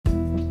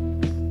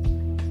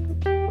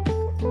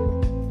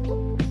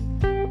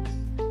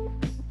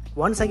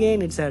once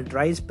again it's a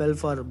dry spell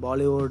for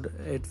Bollywood,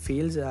 it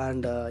feels,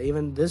 and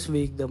even this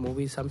week the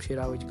movie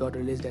Samshira, which got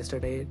released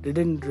yesterday,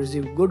 didn't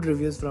receive good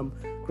reviews from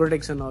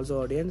critics and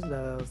also audience.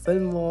 The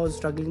film was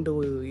struggling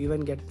to even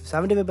get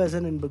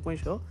 75% in Book My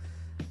Show.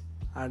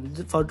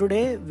 And for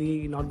today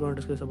we not going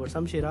to discuss about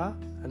Samshira,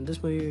 and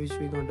this movie which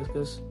we going to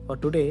discuss for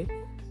today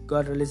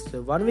got released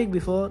 1 week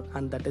before,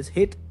 and that is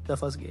Hit, the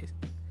First Case.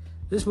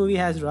 This movie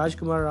has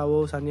Rajkumar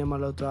Rao, Sanya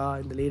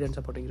Malhotra in the lead and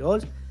supporting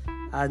roles,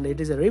 and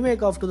it is a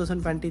remake of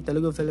 2020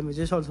 Telugu film which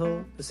is also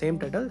the same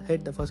title,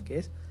 Hit, the First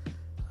Case.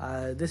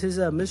 This is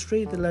a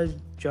mystery thriller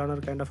genre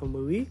kind of a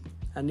movie,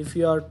 and if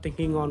you are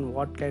thinking on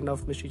what kind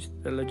of mystery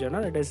thriller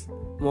genre, it is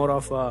more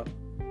of a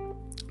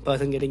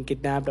person getting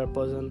kidnapped or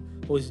person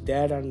who is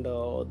dead, and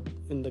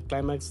in the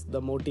climax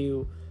the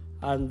motive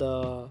and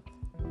the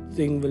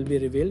thing will be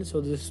revealed.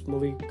 So this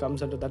movie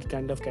comes under that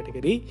kind of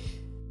category.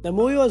 The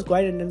movie was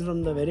quite intense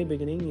from the very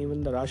beginning.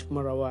 Even the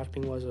Rajkumar Rao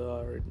acting was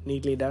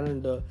neatly done,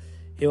 and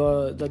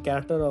the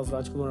character of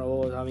Rajkumar Rao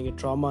was having a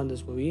trauma in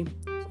this movie.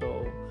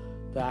 So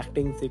the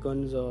acting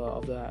sequence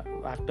of the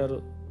actor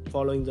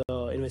following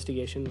the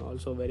investigation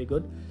also very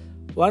good.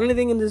 One only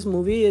thing in this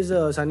movie is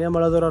Sanya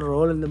Malhotra's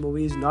role in the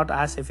movie is not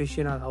as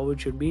efficient as how it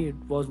should be. It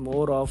was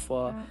more of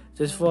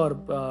just for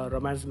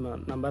romance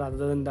number.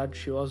 Other than that,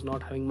 she was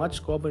not having much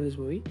scope in this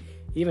movie.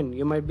 Even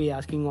you might be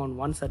asking on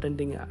one certain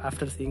thing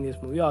after seeing this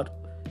movie, or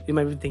you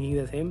might be thinking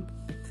the same,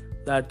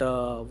 that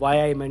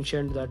why I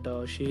mentioned that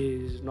she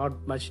is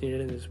not much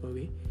needed in this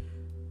movie.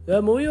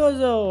 The movie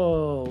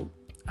was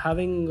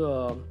having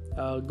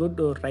good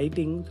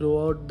writing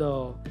throughout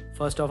the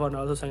first half and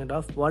also second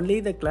half. Only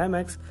the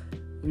climax,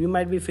 you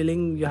might be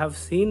feeling you have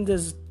seen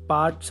this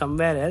part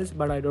somewhere else,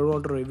 but I don't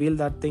want to reveal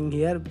that thing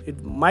here.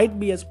 It might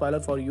be a spoiler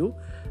for you,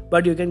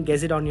 but you can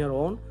guess it on your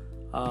own.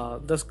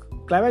 The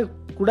climax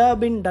could have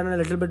been done a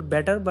little bit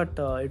better, but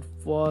it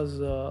was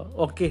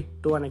okay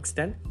to an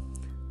extent,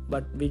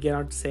 but we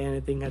cannot say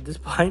anything at this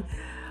point.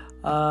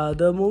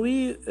 The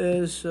movie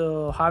is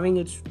having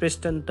its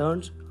twists and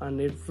turns,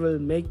 and it will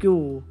make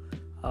you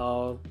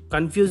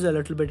confused a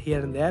little bit here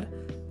and there,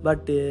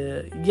 but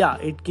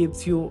it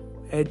gives you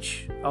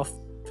edge of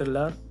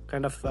thriller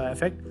kind of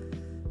effect.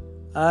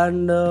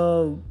 And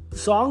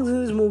songs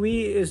in this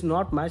movie is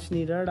not much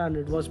needed, and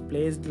it was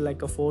placed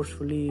like a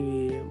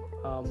forcefully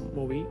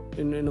movie.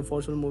 In a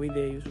forceful movie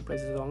they used to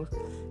place the songs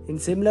in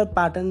similar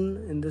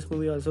pattern. In this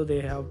movie also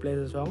they have placed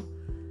a song.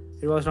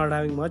 It was not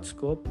having much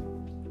scope.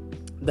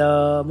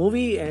 The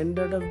movie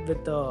ended up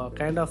with a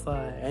kind of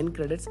end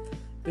credits,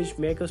 which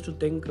make us to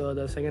think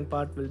the second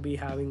part will be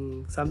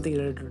having something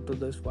related to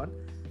this one,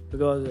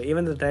 because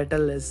even the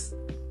title is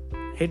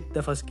Hit,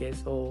 the First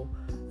Case, so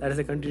that is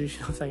a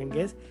continuation of second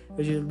case,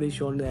 which will be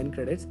shown in the end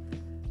credits.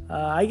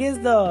 I guess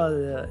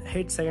the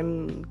Hit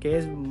second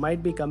case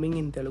might be coming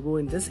in Telugu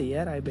in this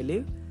year, I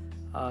believe.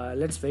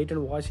 Let's wait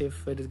and watch.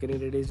 If it is getting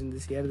released in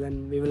this year,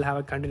 then we will have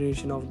a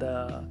continuation of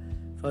the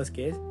first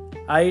case.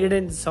 I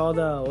didn't saw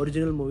the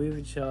original movie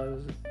which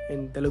was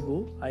in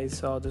Telugu. I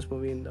saw this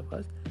movie in the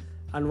first.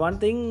 And one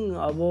thing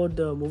about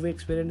the movie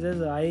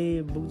experiences,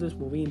 I booked this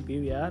movie in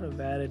PVR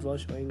where it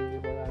was showing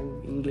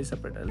English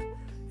subtitles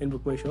in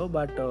Book My Show,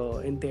 but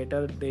in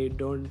theater they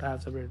don't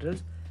have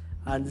subtitles.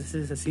 And this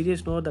is a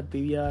serious note that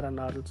PVR and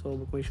also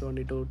Book My Show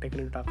need to take it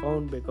into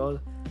account, because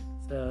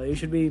you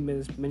should be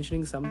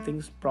mentioning some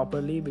things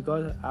properly,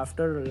 because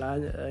after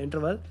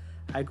interval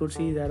I could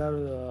see there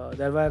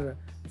were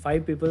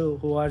 5 people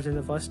who was in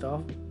the first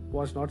half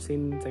was not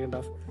seen in second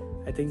half.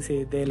 I think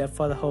they left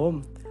for the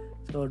home.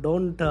 So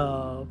don't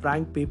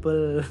prank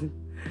people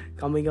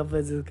coming up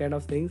with this kind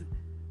of things.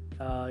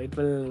 It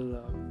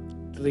will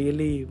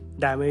really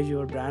damage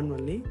your brand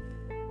only.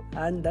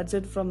 And that's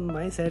it from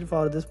my side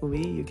for this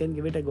movie. You can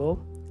give it a go.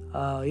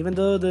 Even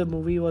though the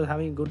movie was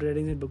having good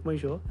ratings in Book My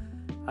Show,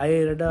 I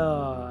read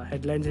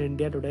headlines in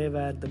India today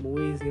where the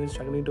movie is even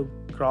struggling to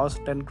cross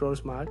 10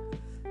 crores mark.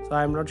 So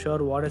I'm not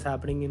sure what is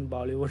happening in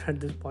Bollywood at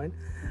this point.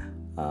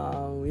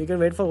 You can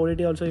wait for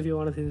OTT also if you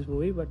want to see this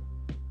movie, but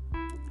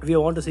if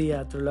you want to see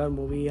a thriller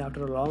movie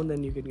after a long,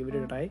 then you can give it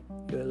a try.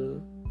 You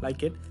will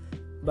like it,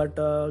 but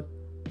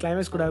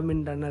climax could have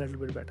been done a little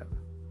bit better.